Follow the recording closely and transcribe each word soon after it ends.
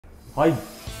はい。いつ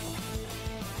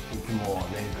も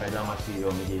年会魂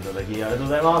を見ていただきありがとうご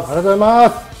ざいます。ありがとうございま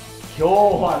す。今日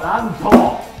はなんと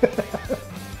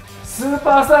スー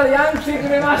パースターヤン来てく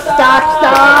れました。来た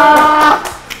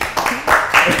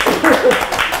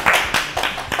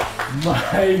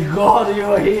マイゴール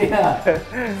よhere。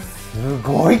す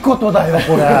ごいことだよ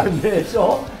これ。でし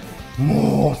ょ。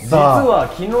もうさ、実は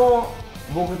昨日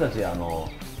僕たち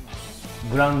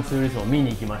グランツーリスモ見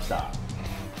に行きました。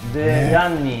で、ヤ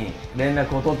ンに連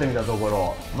絡を取ってみたとこ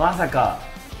ろ、まさか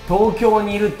東京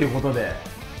にいるっていうことで、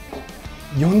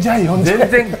呼んじゃえ。全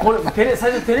然これ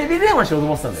最初テレビ電話しようと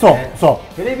思ってたんだよね。そ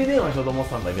うテレビ電話しようと思っ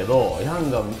てたんだけど、ヤ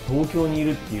ンが東京にい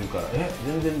るっていうから、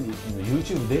全然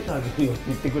YouTube 出てあげるよって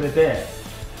言ってくれて、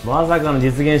まさかの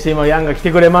実現して今ヤンが来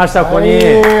てくれました。ここに。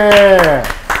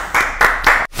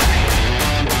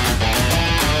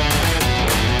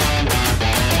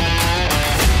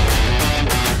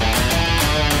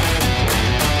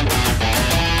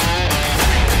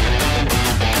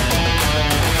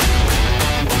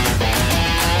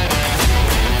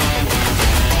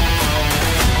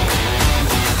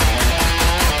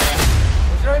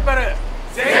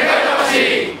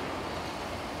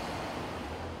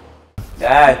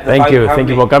Thank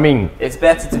you for coming. It's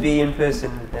better to be in person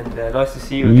and nice to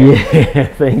see you again.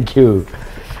 Yeah, thank you.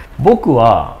 僕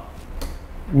は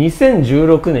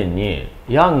2016年に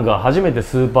ヤンが初めて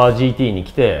スーパー GT に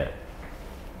来て、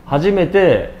初め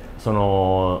てそ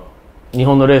の日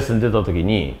本のレースに出た時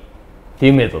にチ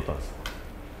ームメイトだった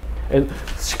んで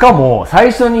す。しかも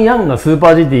最初にヤンがスーパ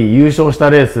ー GT 優勝した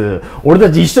レース、俺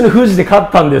たち一緒に富士で勝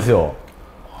ったんですよ。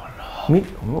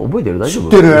覚えてる？大丈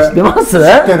夫？知ってます？知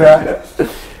ってる。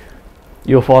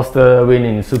Your first win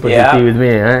in Super GT with me.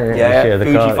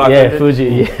 Yeah,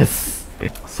 Fuji. Yes.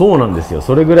 そうなんですよ。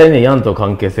それぐらいね、ヤンと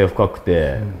関係性深く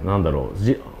て、なんだろう、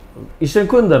一緒に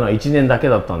組んだのは1年だけ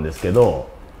だったんですけど、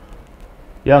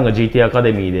ヤンが GT アカ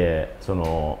デミーでそ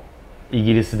のイ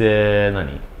ギリスで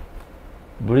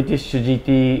ブリティッシュ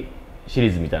GT シリ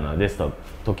ーズみたいなの出てた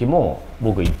時も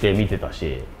僕行って見てた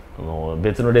し、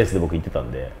別のレースで僕行ってた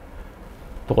んで。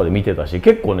とかで見てたし、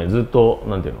結構ねずっと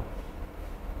なんていうの、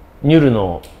ニュル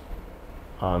の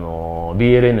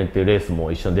BLN っていうレース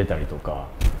も一緒に出たりとか、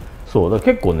そうだか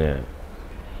ら結構ね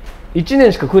1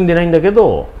年しか組んでないんだけ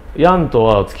ど、ヤンと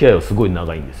は付き合いはすごい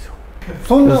長いんですよ。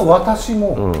そんな私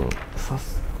も、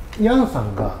ヤンさ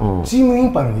んがチームイ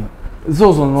ンパルに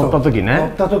乗った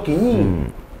時に、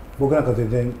僕なんか全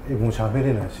然英語も喋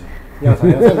れないし、ヤンさん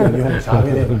日本語喋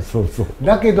れない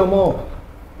だけども、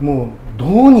もうど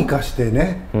うにかして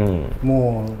ね、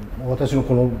もう私の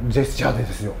このジェスチャーでで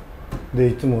すよ。で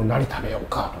いつも何食べよう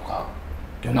かとか、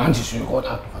今日何時集合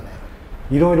だとかね、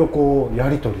いろいろこうや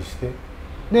り取りして、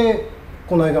で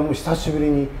この間も久しぶり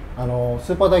にス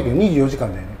ーパー大会24時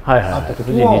間でね、会った時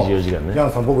にもヤ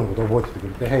ンさん僕のこと覚えててく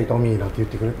れて「ヘイトミー」なんて言っ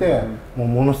てくれて、もう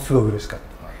ものすごい嬉しかった。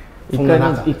一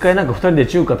回なんか2人で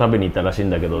中華食べに行ったらしい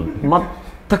んだけど、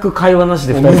全く会話なし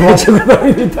で2人で中華食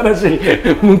べに行ったらしい。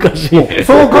昔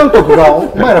総監督が「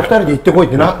お前ら2人で行ってこい」っ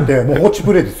てなって、もう放置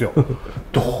プレイですよ。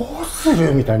どうす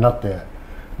るみたいになって、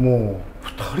もう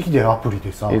2人でアプリ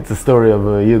でさ。It's a story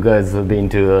of you guys have been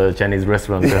to a Chinese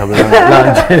restaurant to have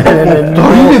lunch. 2人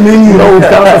でメニューの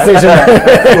conversation.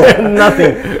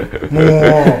 Nothing. も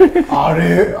うあ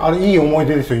れいい思い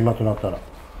出ですよ今となったら。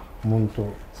本当。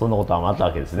そんなことはあった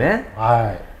わけですね。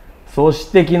はい。そ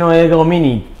して昨日映画を見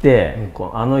に行って、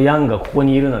ヤンがここ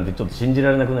にいるなんてちょっと信じ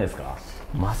られなくないですか？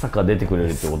まさか出てくれる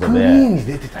ってことで。スクリーンに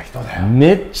出てた人だよ。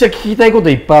めっちゃ聞きたいこと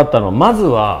いっぱいあったの。まず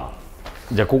は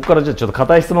じゃあここからちょっと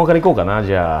硬い質問からいこうかな。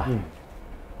じゃあ、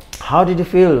How did you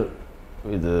feel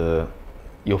with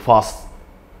your first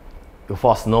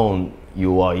known you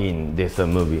were in this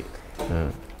movie?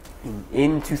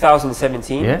 In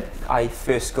 2017, yeah? I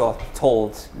first got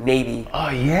told maybe. Oh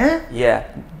yeah? Yeah,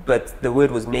 but the word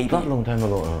was maybe. That long time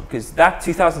ago. Because that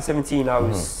 2017 I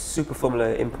was Super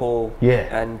Formula IMPUL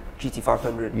and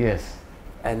GT500. Yes.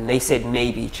 And they said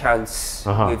maybe chance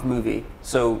with movie.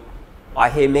 So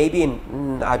I hear maybe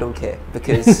and I don't care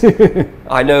because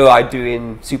I know I do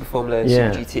in Super Formula and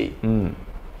Super GT.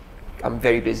 I'm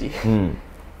very busy.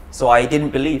 So I didn't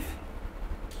believe.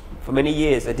 For many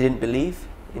years I didn't believe.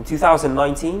 In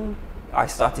 2019, I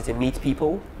started to meet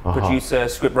people, producer,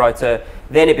 scriptwriter,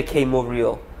 then it became more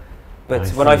real. But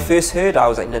when I first heard, I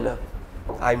was like, no,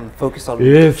 I'm focused on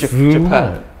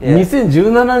Japan.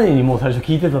 2017年にもう最初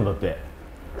聞いてたんだって。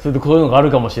それでこういうのがあ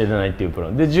るかもしれないっていうプラ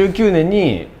ンで、19年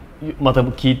にまた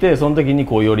聞いて、その時に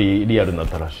こうよりリアルになっ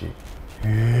たらしい。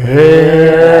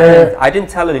I didn't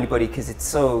tell anybody because it's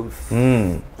so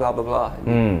blah blah blah.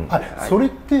 それっ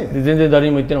て全然誰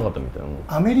にも言ってなかったみたいな。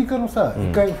アメリカのさ、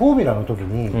一回フォーミュラの時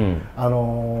に、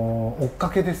追っか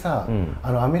けでさ、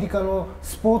アメリカの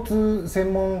スポーツ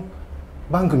専門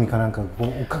番組かなんか追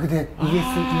っかけで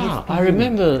I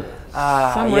remember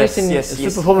some racing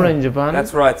Super Formula in Japan.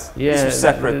 That's right. This was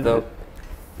separate though.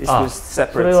 This was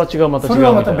separate. それは違う、また違うみたいな。それ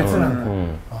はまた別なん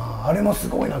だ。あれもす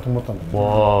ごいなと思ったんだ。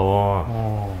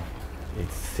Wow.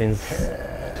 It's since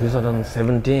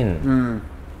 2017.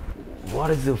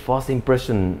 What is the first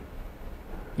impression?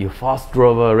 You first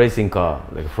drove a racing car,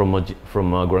 like from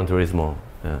Gran Turismo.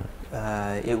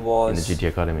 It was in the GT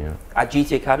Academy. At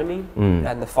GT Academy,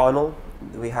 and the final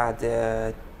we had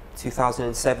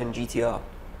 2007 GTR,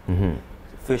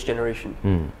 first generation.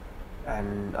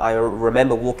 And I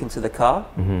remember walking to the car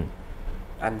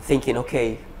and thinking,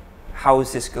 okay, how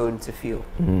is this going to feel?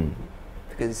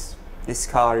 Because this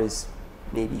car is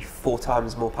maybe 4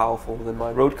 times more powerful than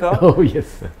my road car. Oh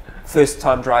yes. First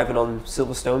time driving on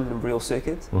Silverstone in real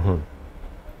circuit.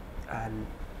 And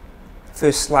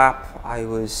first lap I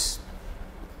was,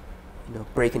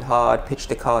 braking hard, pitched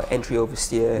the car, entry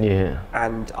oversteer,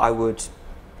 and I would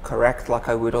correct like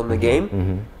I would on the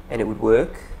game, and it would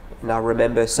work. And I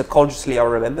remember, subconsciously I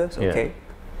remember, so, okay,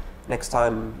 next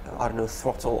time, I don't know,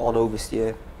 throttle on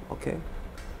oversteer, okay.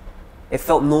 It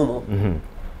felt normal.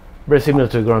 Very similar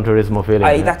to Gran Turismo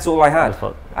feeling. That's all I had.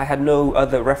 I had no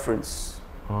other reference.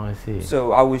 Oh, I see.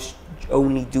 So I was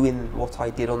only doing what I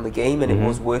did on the game, and it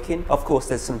was working. Of course,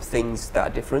 there's some things that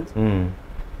are different,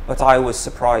 but I was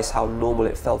surprised how normal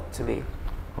it felt to me.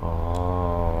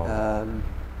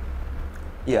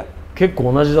 Yeah. 結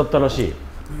構同じだったらしい。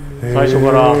最初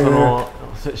からその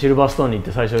シルバーストーンに行っ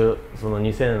て最初その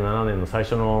2007年の最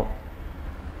初の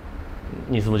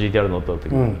ニスモ GTR 乗った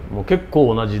時、もう結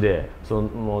構同じで、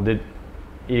もうで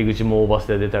入り口もオーバース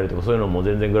テー出たりとかそういうのも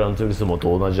全然グランツーリスモ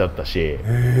と同じだったし、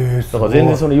だから全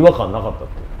然その違和感なかったっ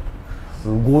て。す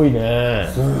ごいね。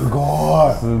すご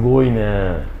い。すごい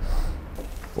ね。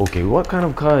Okay, what kind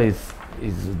of car is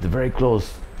very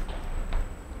close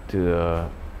to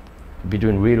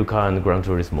between real car and Gran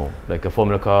Turismo? Like a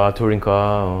Formula car, touring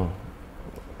car, or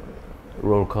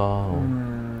road car,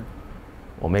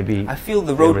 or maybe. I feel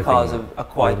the road cars are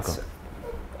quite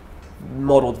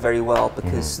modeled very well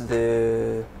because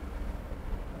the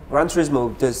Gran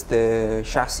Turismo does the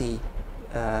chassis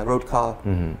road car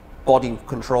body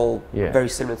control very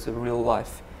similar to real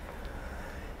life.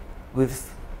 With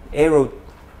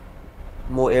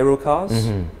more aero cars,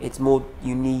 it's more,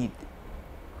 you need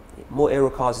more aero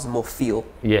cars is more feel.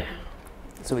 Yeah.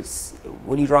 So it's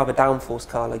when you drive a downforce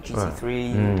car like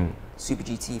GT3, Super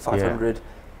GT 500,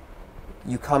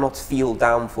 you cannot feel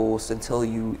downforce until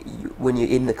you when you're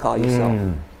in the car yourself.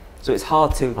 So it's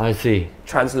hard to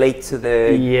translate to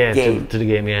the game. To the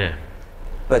game, yeah.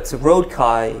 But the road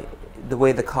car, the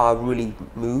way the car really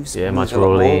moves, much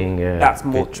rolling, that's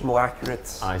much more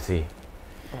accurate. I see.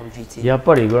 On GT. やっ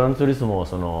ぱりグランツーリスモ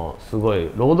もすご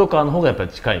いロードカーの方がやっぱ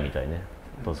り近いみたいね。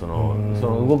その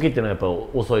動きっていうのはやっぱ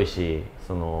遅いし、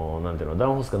なんていうの、ダ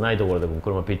ウンホースがないところでも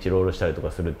車ピッチロールしたりと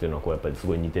かするっていうのはこうやっぱりす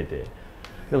ごい似てて、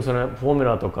でもそのフォーミュ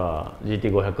ラとか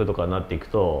GT500 とかになっていく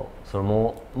と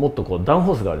もっとこうダウン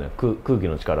ホースがあるね、空気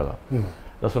の力が。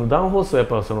だそのダウンホースをやっ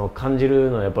ぱ感じる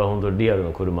のはやっぱり本当にリアル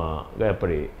の車がやっぱ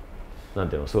りなん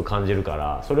ていうのすごい感じるか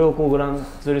ら、それをこうグラン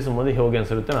ツーリスモで表現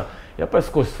するっていうのはやっぱり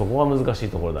少しそこが難しい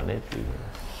ところだねっていう。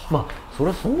まあそれ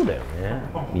はそうだよね。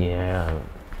Yeah.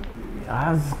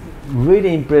 I was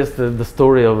really impressed with the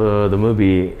story of the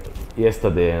movie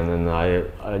yesterday, and then I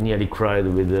nearly cried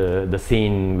with the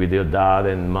scene with your dad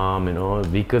and mom,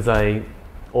 because I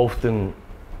often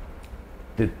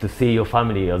did to see your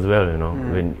family as well,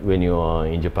 when you are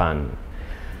in Japan.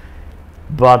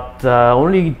 But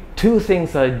only 2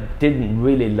 things I didn't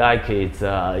really like. It's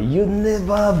you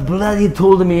never bloody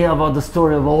told me about the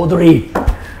story of Audrey.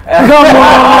 Come on,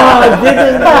 I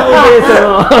didn't know this.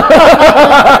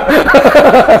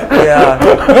 Yeah.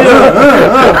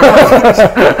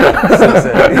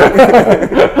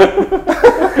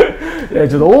 いや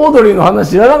ちょっとオードリーの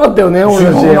話知らなかったよね、俺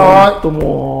たち。本当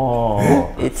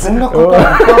もう。そんなことあ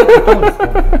ったんです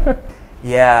か？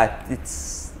 Yeah,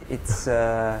 it's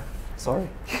sorry.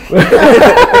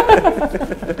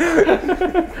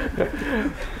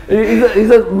 Is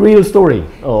that real story?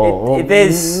 It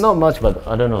is not much, but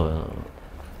I don't know.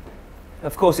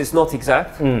 Of course, it's not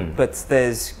exact, but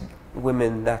there's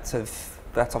women that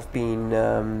I've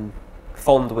been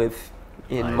fond with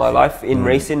in my life in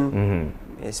racing,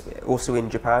 also in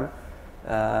Japan.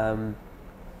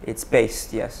 It's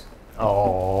based, yes.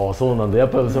 ああ、そうなんだ。やっ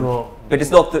ぱりその。But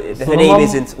it's not her name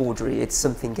isn't Audrey. It's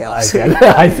something else.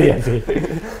 I see.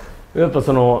 やっぱ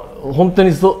その本当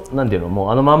になんていうの、もう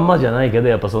あのまんまじゃないけど、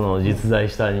やっぱその実在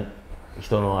した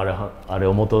人のあれ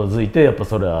を基づいて、やっぱ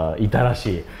それはいたら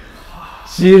しい。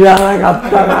知らなかっ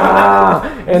たな。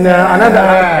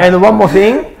and one more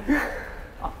thing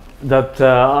that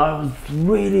I was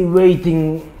really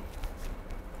waiting.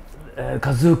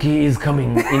 Kazuki is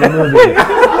coming in the movie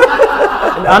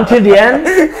until the end.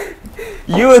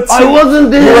 You were I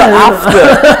wasn't there. You were after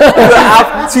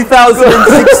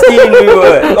 2016. We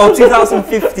were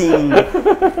 2015.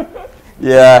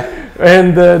 Yeah.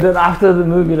 And then after the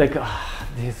movie, like,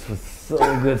 this was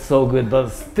so good, but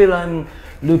still I'm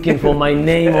looking for my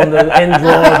name on the end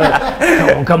zone.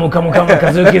 Like, come on,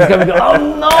 Kazuki is coming. Oh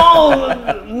no,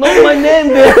 not my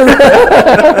name there.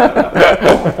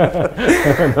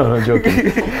 No,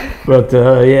 joking. But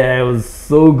yeah, it was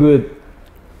so good.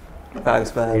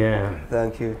 Thanks, man. Yeah.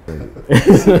 Thank you.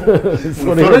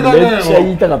 それがめっちゃ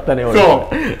言いたかったね、俺。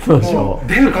そうでしょ。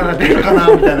出るかなみ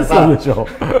たいなさ。そうでしょ。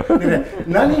でね、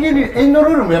何気にエンド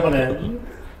ロールもやっぱね、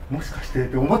もしかしてっ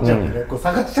て思っちゃうんでね、こう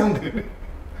探しちゃうんだよね。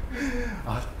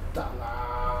あった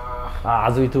な。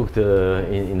As we talked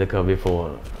in the car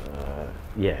before,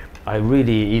 yeah, I was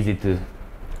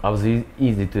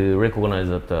easy to recognize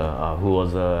that who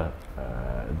was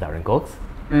Darren Cox.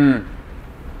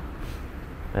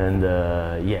 And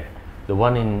yeah, the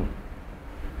one in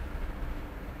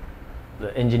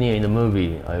the engineer in the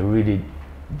movie, I really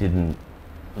didn't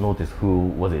notice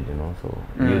who was it, you know. So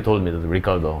you told me that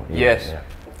Ricardo. Yes.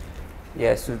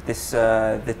 Yeah. So this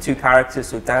the two characters.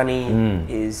 So Danny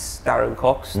is Darren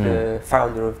Cox, the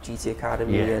founder of GT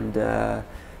Academy, and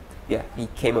yeah, he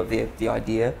came up with the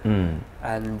idea.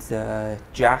 And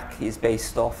Jack is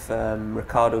based off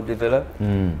Ricardo De Villa,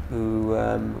 who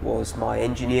was my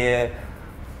engineer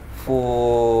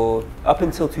for up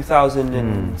until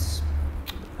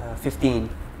 2015,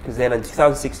 because then in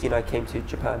 2016 I came to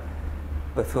Japan,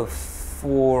 but for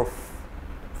four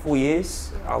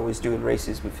years I was doing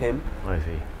races with him. I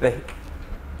see.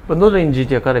 But not in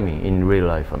GT Academy, in real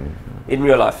life, I mean. In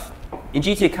real life. In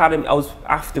GT Academy, I was,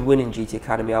 after winning GT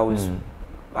Academy,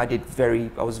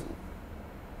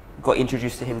 got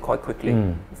introduced to him quite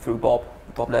quickly through Bob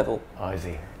Neville. I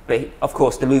see. But of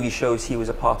course, the movie shows he was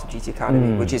a part of GT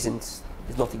Academy, which is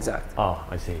not exact. Ah,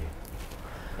 I see.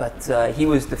 But he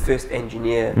was the first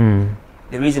engineer.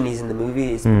 The reason he's in the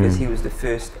movie is because he was the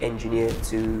first engineer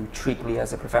to treat me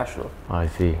as a professional. I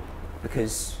see.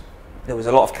 Because there was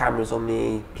a lot of cameras on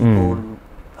me. People,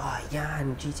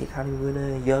 Jan, GT Academy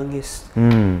winner, youngest.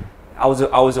 I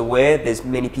was aware there's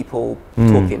many people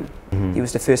talking. He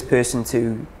was the first person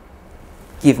to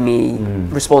give me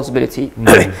responsibility.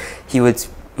 He would,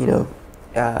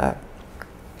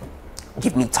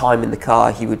 give me time in the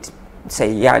car. He would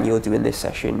say, Jan, you're doing this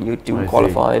session, you're doing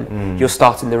qualifying, you're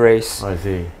starting the race. I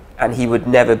see. And he would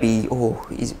never be, he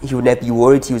would never be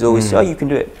worried. He was always say, you can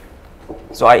do it.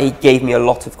 So he gave me a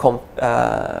lot of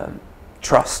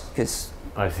trust, because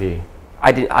I see.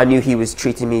 I knew he was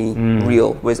treating me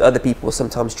real, whereas other people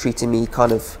sometimes treating me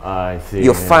kind of, I see,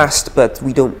 you're fast, but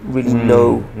we don't really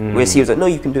know. Whereas he was like, no,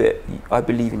 you can do it. I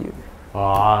believe in you.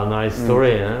 Ah, nice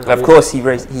story. Of course, he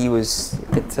was.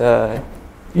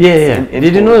 Yeah.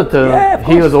 Did you know that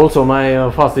he was also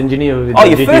my first engineer with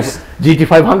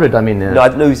GT500? I mean, no, I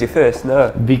didn't know he was your first.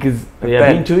 No, because we have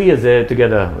been 2 years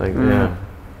together. Like,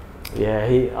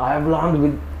 I've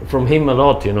learned from him a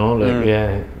lot. You know,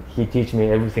 like he teach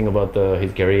me everything about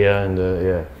his career, and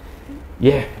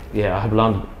I've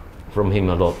learned from him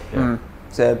a lot.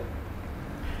 So,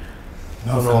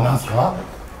 なんすか？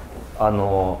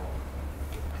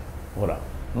ほら、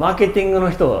マーケティングの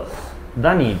人、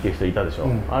ダニーっていう人いたでしょ。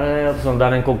あれそのダ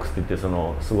レン・コックスって言って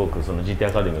すごくその GT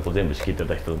アカデミーを全部仕切って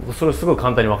た人、それすごい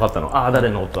簡単に分かったの。誰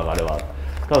の夫だかあれは。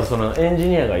ただそのエンジ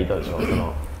ニアがいたでしょ。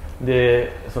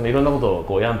でいろんなこと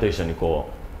をヤンと一緒に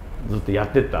ずっとやっ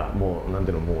てったもうなん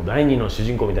ていうのもう第二の主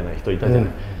人公みたいな人いたじゃな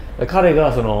い。彼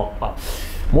が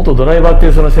元ドライバーってい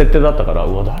うその設定だったから、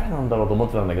誰なんだろうと思っ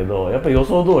てたんだけど、やっぱり予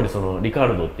想通りリカ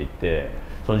ルドって言って。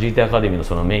その GT アカデミーの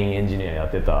そのメインエンジニアや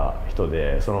ってた人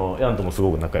で、ヤンともす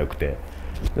ごく仲良くて、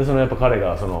でやっぱ彼が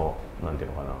なんていう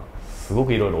のかな、すご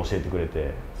くいろいろ教えてくれ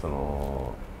て、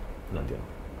なんていうの、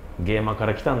ゲーマーか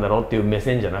ら来たんだろうっていう目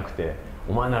線じゃなくて、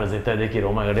お前なら絶対できる、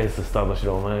お前がレーススタートし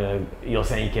ろ、お前が予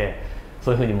選行け、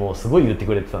そういうふうにもうすごい言って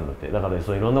くれてたんだって。だからい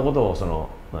ろんなことを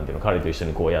なんていうの、彼と一緒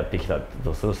にやってきたっ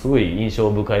て、それすごい印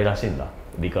象深いらしいんだ、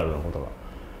リカルドのことが。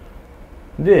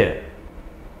で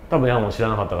多分ヤンも知ら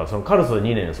なかったから、カルス2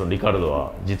年リカルド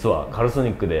は実はカルソニ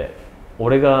ックで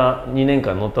俺が2年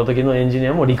間乗った時のエンジニ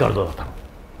アもリカルドだったの。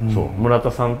そう村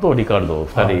田さんとリカルド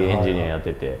2人エンジニアやっ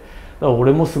てて、だから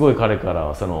俺もすごい彼か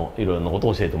らいろんなこと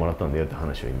を教えてもらったんだよって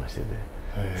話を今してて、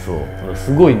そう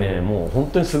すごいね、もう本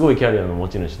当にすごいキャリアの持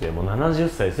ち主で、もう70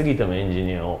歳過ぎてもエンジ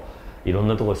ニアをいろん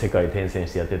なところで世界転戦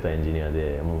してやってたエンジニア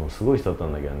で、もうすごい人だった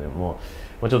んだけどね、も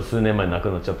うちょっと数年前に亡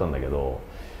くなっちゃったんだけど、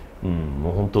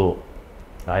もう本当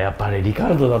やっぱりリカ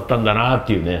ルドだったんだなっ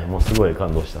ていうね、もうすごい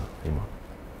感動した今。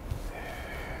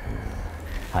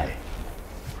はい。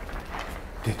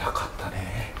出たかった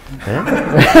ね。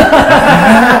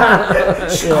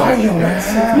近いよね。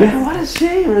Yeah, what a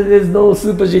shame there's no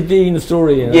Super GT in the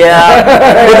story. Yeah,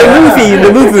 but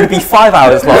the movie would be 5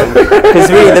 hours long because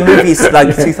really the movie is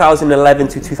like 2011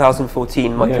 to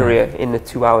 2014. My career in the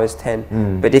 2 hours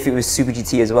 10. But if it was Super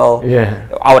GT as well,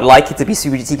 I would like it to be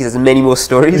Super GT because there's many more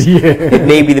stories.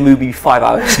 Maybe the movie would be 5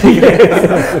 hours.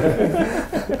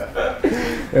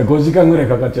 5時間ぐらい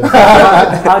かかっちゃう。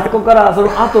あそこからそ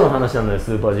の後の話なんだよ、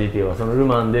スーパー GT は。そのル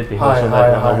マンでって表彰台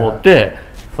を登って、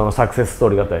そのサクセススト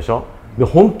ーリーがあったでしょ。で、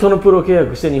本当のプロ契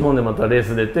約して日本でまたレー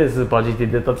ス出てスーパー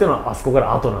GT 出たっていうのはあそこか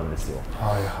ら後なんですよ。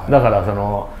だからそ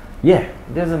のYeah,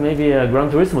 there's maybe a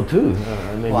Gran Turismo too.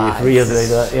 Maybe 3 years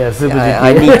later. Yeah, Super GT.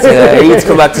 I need to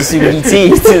come back to Super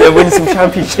GT to win some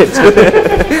championships.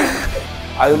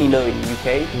 I only know in the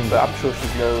UK, but I'm sure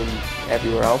she's known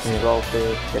everywhere else as well.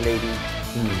 The lady,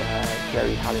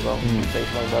 Gary Halliwell, who plays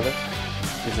my mother.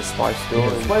 She's a Spice Girl.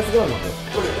 Spice Girl なんだよ。